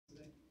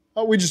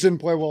We just didn't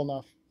play well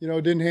enough.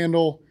 Didn't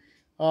handle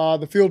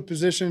the field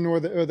position or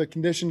the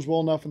conditions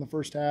well enough in the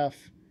first half.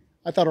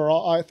 I thought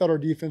our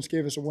defense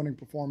gave us a winning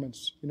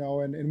performance.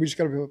 And we just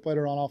got to be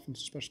better on offense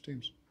and special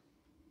teams.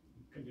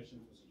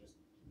 Conditions, was it just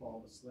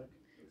ball was slick?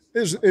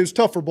 It was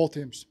tough for both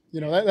teams.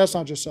 That's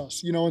not just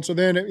us. And so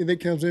then it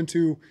comes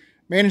into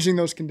managing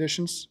those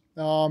conditions,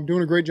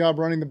 doing a great job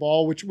running the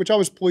ball, which I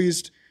was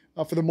pleased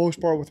for the most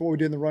part with what we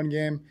did in the run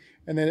game,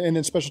 and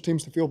then special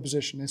teams to field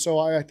position. And so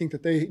I think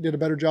that they did a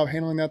better job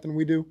handling that than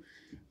we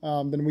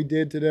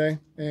did today,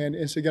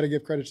 and so you got to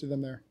give credit to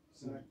them there.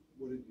 Zac,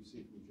 what did you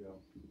see from Joe?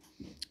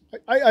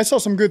 I saw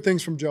some good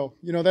things from Joe.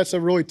 That's a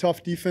really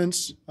tough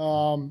defense,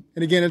 and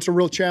again, it's a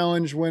real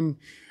challenge when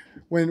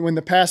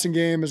the passing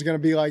game is going to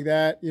be like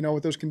that,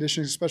 with those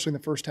conditions, especially in the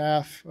first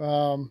half.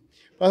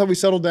 I thought we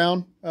settled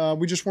down.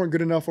 We just weren't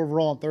good enough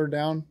overall on third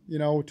down,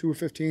 2 of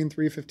 15,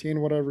 3 of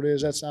 15, whatever it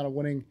is. That's not a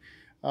winning.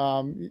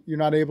 You're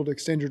not able to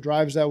extend your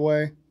drives that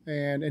way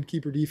and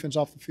keep your defense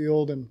off the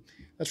field, and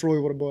that's really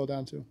what it boiled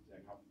down to. Zac,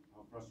 how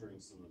frustrating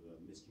some of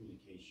the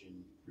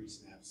miscommunication,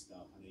 pre-snap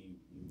stuff. I know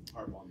you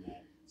harp on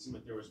that. It seemed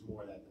like there was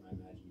more of that than I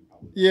imagined you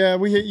probably.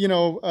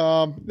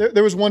 Yeah,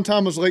 there was one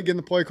time I was late getting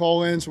the play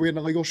call in, so we had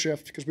an illegal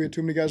shift because we had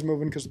too many guys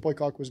moving because the play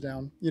clock was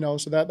down.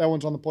 So that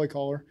one's on the play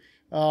caller.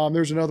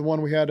 There's another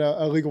one we had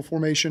a legal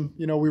formation.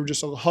 We were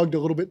just hugged a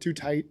little bit too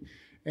tight,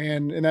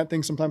 and that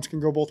thing sometimes can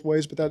go both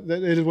ways. But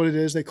that it is what it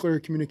is. They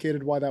clearly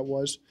communicated why that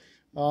was.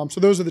 So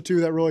those are the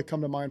two that really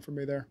come to mind for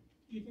me there.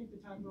 Do you think the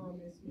Todd Burrow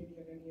miss maybe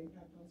had any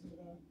impact on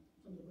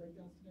some of the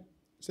breakdowns today?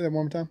 Say that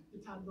one more time. The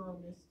Todd Burrow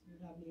miss did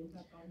it have any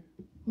impact on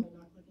it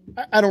not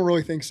clicking? I don't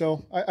really think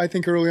so. I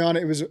think early on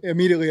it was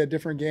immediately a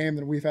different game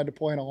than we've had to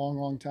play in a long,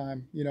 long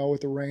time,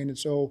 with the rain. And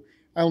so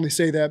I only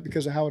say that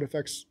because of how it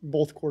affects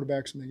both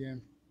quarterbacks in the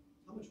game.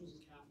 How much was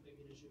his calf maybe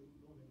an issue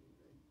going into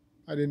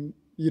the game?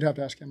 You'd have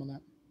to ask him on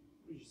that.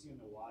 What did you see in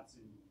the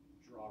Watson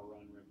draw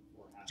run right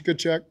before half? It's a good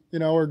check,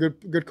 or a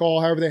good call,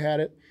 however they had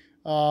it.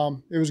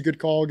 It was a good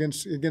call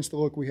against the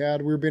look we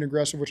had. We were being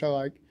aggressive, which I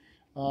like.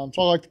 So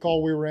I like the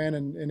call we were in,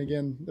 and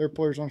again, their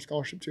players on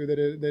scholarship too. They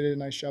did a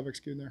nice job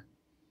executing there.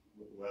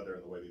 Weather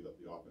and the way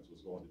the offense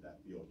was going, did that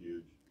feel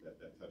huge, that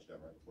touchdown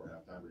right before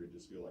halftime, or did you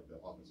just feel like the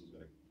offense was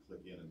going to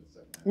click in the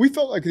second half? We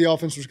felt like the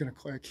offense was going to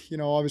click.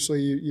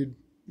 Obviously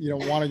you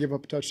don't want to give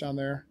up a touchdown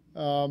there,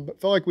 but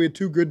felt like we had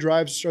two good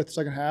drives to start the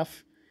second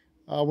half.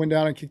 Went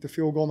down and kicked the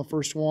field goal in the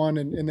first one,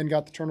 and then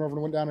got the turnover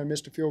and went down and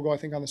missed a field goal, I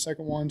think, on the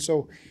second one.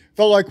 So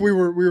felt like we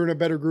were in a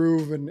better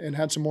groove and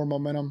had some more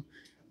momentum.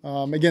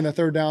 Again, the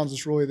third downs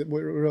is really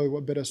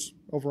what bit us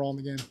overall in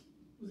the game.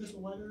 Was this the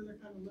weather that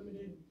kind of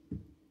limited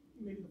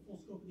maybe the full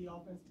scope of the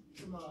offense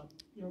from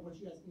what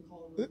you guys can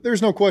call it?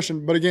 There's no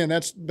question, but again,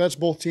 that's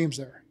both teams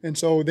there, and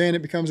so then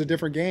it becomes a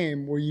different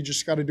game where you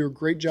just got to do a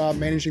great job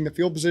managing the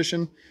field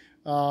position.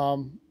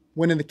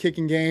 Winning the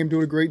kicking game,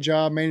 doing a great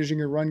job managing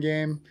your run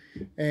game,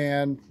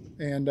 and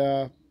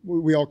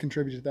we all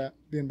contribute to that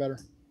being better.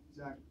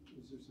 Zac,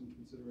 is there some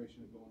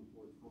consideration of going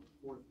for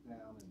fourth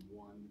down and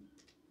 1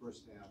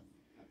 first half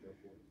at their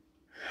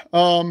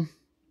 40?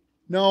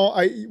 No,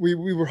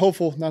 we were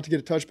hopeful not to get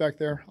a touchback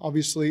there,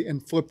 obviously,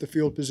 and flip the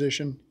field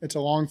position. It's a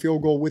long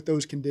field goal with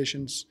those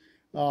conditions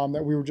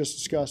that we were just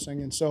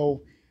discussing, and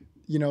so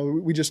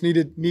we just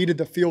needed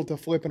the field to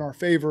flip in our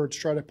favor to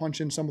try to punch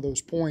in some of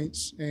those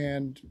points,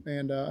 and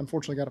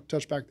unfortunately got a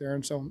touchback there,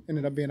 and so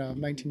ended up being a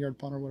 19-yard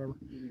punt or whatever.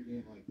 In a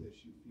game like this,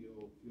 you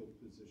feel field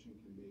position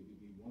can maybe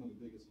be one of the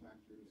biggest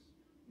factors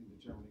in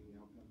determining the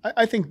outcome?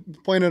 I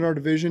think playing in our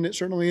division, it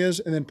certainly is,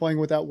 and then playing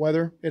with that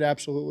weather, it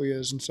absolutely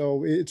is, and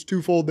so it's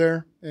twofold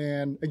there.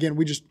 And again,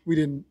 we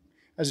didn't,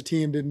 as a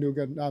team, didn't do a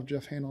good job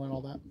of handling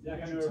all that.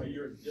 Zac, I know every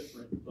year is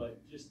different,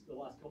 but just the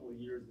last couple of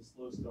years, the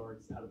slow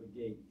starts out of the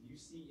gate. Do you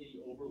see any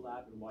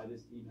overlap in why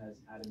this team has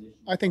had an issue?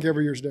 I think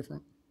every year is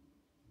different.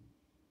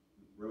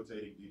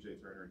 Rotating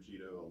DJ Turner and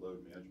Cheeto, a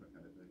load management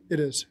kind of thing? It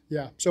is,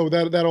 yeah. So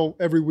that'll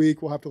every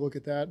week we'll have to look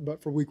at that,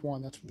 but for week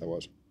one, that's what that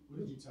was. What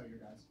did you tell your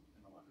guys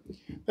in the locker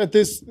room? That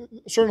this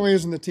certainly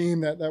isn't the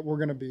team that we're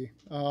going to be,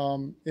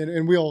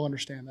 and we all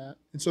understand that.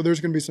 And so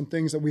there's going to be some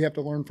things that we have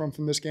to learn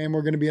from this game.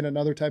 We're going to be in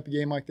another type of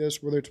game like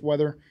this, whether it's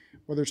weather,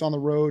 whether it's on the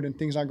road and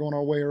things not going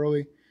our way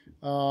early.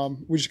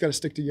 We just got to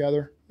stick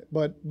together.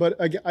 But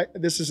again,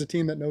 this is a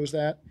team that knows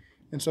that,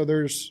 and so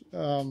there's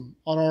on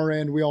our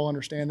end we all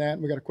understand that,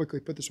 and we got to quickly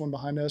put this one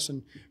behind us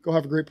and go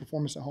have a great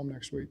performance at home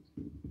next week.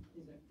 The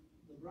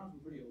Browns were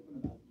pretty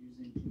open about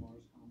using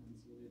Jamar's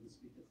comments earlier this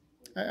week.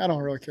 I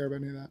don't really care about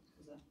any of that.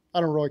 I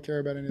don't really care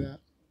about any of that.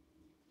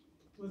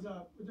 Was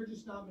there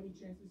just not many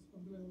chances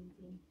over the middle of the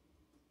field?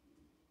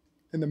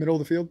 In the middle of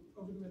the field?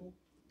 Over the middle.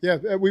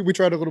 Yeah, we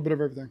tried a little bit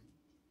of everything.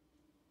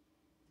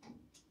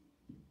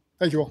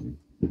 Thank you all.